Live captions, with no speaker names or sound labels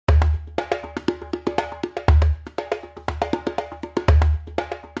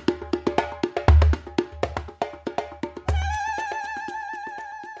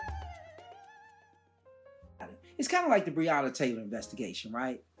It's kind of like the Breonna Taylor investigation,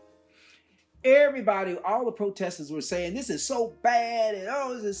 right? Everybody, all the protesters were saying, this is so bad, and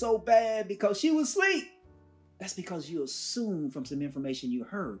oh, this is so bad because she was asleep. That's because you assumed from some information you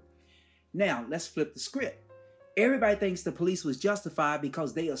heard. Now, let's flip the script. Everybody thinks the police was justified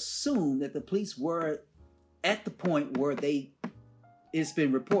because they assumed that the police were at the point where it's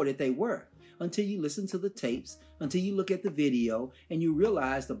been reported they were. Until you listen to the tapes, until you look at the video, and you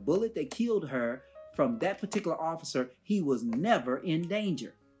realize the bullet that killed her from that particular officer, he was never in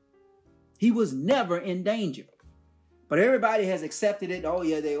danger. He was never in danger. But everybody has accepted it. Oh,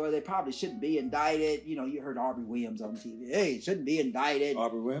 yeah, they probably shouldn't be indicted. You know, you heard Aubrey Williams on TV. Hey, shouldn't be indicted.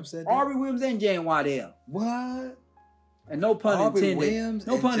 Aubrey Williams said that? Aubrey Williams and Jane Waddell. What? And no pun Aubrey intended. Williams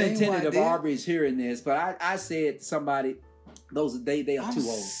No pun Jane intended if Waddell? Aubrey's hearing this. But I said to somebody, they are too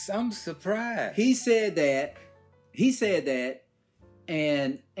old. I'm surprised. He said that,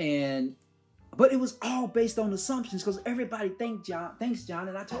 but it was all based on assumptions because everybody thinks John,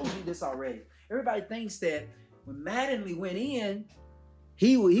 and I told you this already. Everybody thinks that when Mattingly went in,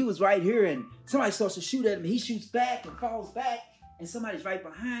 he was right here and somebody starts to shoot at him. He shoots back and falls back, and somebody's right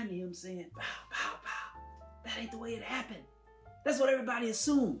behind him saying, "Pow, pow, pow." That ain't the way it happened. That's what everybody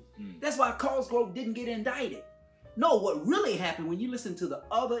assumed. That's why Cosgrove didn't get indicted. No, what really happened when you listen to the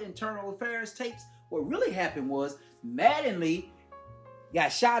other internal affairs tapes, what really happened was Mattingly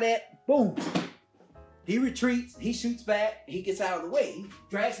got shot at, boom. He retreats, he shoots back, he gets out of the way. He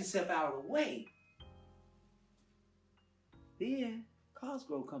drags himself out of the way. Then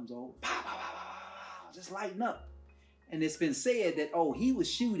Cosgrove comes over, pow, pow, pow, pow, pow, just lighting up. And it's been said that, he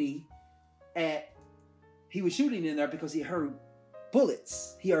was shooting in there because he heard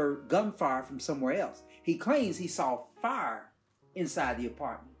bullets. He heard gunfire from somewhere else. He claims he saw fire inside the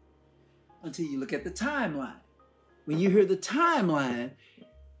apartment until you look at the timeline. When you hear the timeline,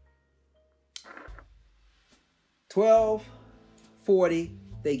 12:40,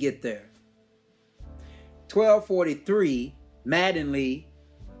 they get there. 12:43, Mattingly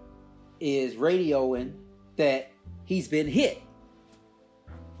is radioing that he's been hit.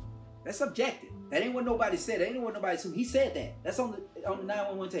 That's subjective. That ain't what nobody said. That ain't what nobody assumed. He said that. That's on the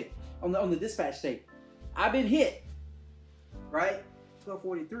 911 tape, on the dispatch tape. I've been hit. Right?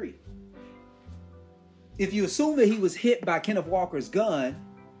 12:43. If you assume that he was hit by Kenneth Walker's gun,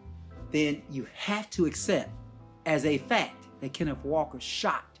 then you have to accept as a fact that Kenneth Walker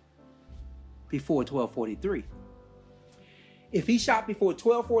shot before 12:43. If he shot before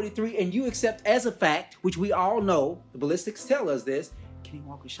 12:43 and you accept as a fact, which we all know, the ballistics tell us this, Kenneth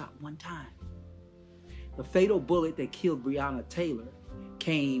Walker shot one time. The fatal bullet that killed Breonna Taylor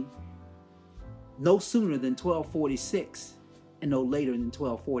came no sooner than 12:46 and no later than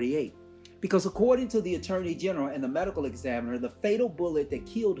 12:48. Because according to the Attorney General and the medical examiner, the fatal bullet that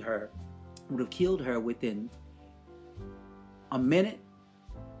killed her would have killed her within a minute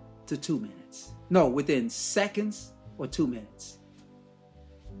to 2 minutes. No, within seconds or 2 minutes.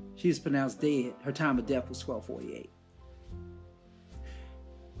 She was pronounced dead. Her time of death was 12:48.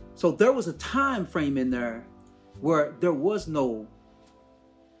 So there was a time frame in there where there was no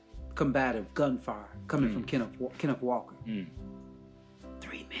combative gunfire coming from Kenneth Walker. 3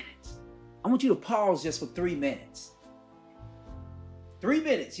 minutes. I want you to pause just for 3 minutes. 3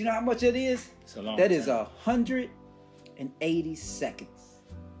 minutes. You know how much it is? It's a long That time. is 180 seconds.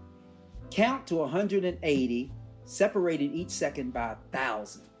 Count to 180, separating each second by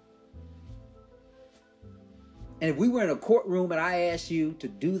 1,000. And if we were in a courtroom and I asked you to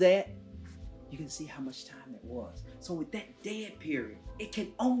do that, you can see how much time that was. So with that dead period, it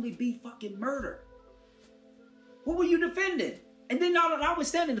can only be fucking murder. What were you defending? And then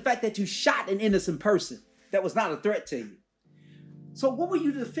notwithstanding the fact that you shot an innocent person that was not a threat to you. So what were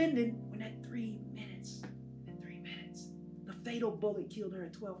you defending when that 3 minutes, the fatal bullet killed her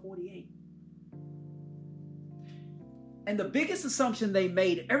at 12:48? And the biggest assumption they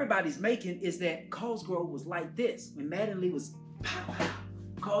made, everybody's making, is that Cosgrove was like this. When Mattingly was pow, pow,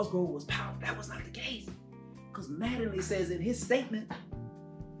 Cosgrove was pow. That was not the case. Because Mattingly says in his statement,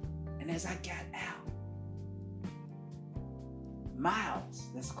 and as I got out, Miles,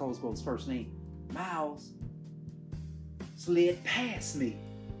 that's Cosgrove's first name, Miles slid past me.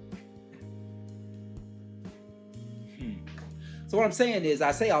 So what I'm saying is,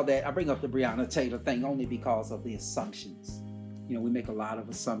 I say all that, I bring up the Breonna Taylor thing only because of the assumptions. You know, we make a lot of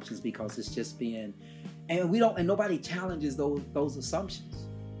assumptions because it's just being, and nobody challenges those assumptions.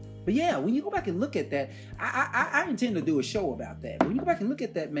 But yeah, when you go back and look at that, I intend to do a show about that. When you go back and look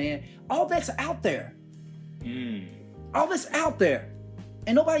at that, man, all that's out there. All that's out there.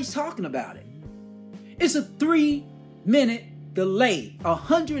 And nobody's talking about it. It's a 3-minute delay,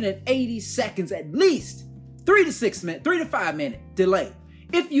 180 seconds at least 3 to 5 minute delay.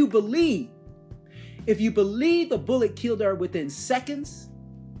 If you believe the bullet killed her within seconds,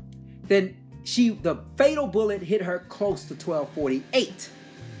 then the fatal bullet hit her close to 12:48.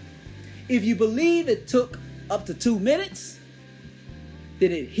 If you believe it took up to 2 minutes,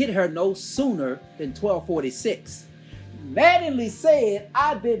 then it hit her no sooner than 12:46. Mattingly said,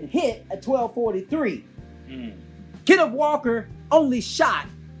 "I've been hit at 12:43. Kenneth Walker only shot,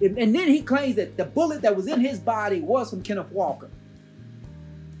 and then he claims that the bullet that was in his body was from Kenneth Walker.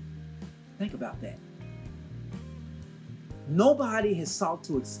 Think about that. Nobody has sought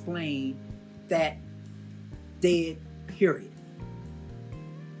to explain that dead period.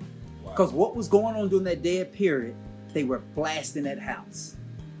 Because what was going on during that dead period, they were blasting that house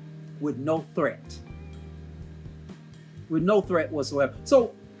with no threat. With no threat whatsoever.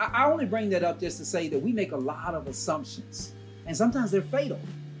 So I only bring that up just to say that we make a lot of assumptions, and sometimes they're fatal.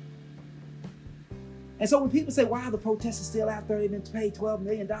 And so when people say, why are the protesters still out there? They've been paid $12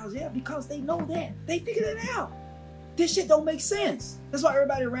 million. Yeah, because they know that. They figured it out. This shit don't make sense. That's why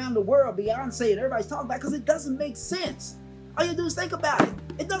everybody around the world, Beyonce and everybody's talking about it, because it doesn't make sense. All you do is think about it.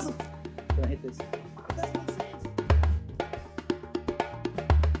 It doesn't. Can I hit this?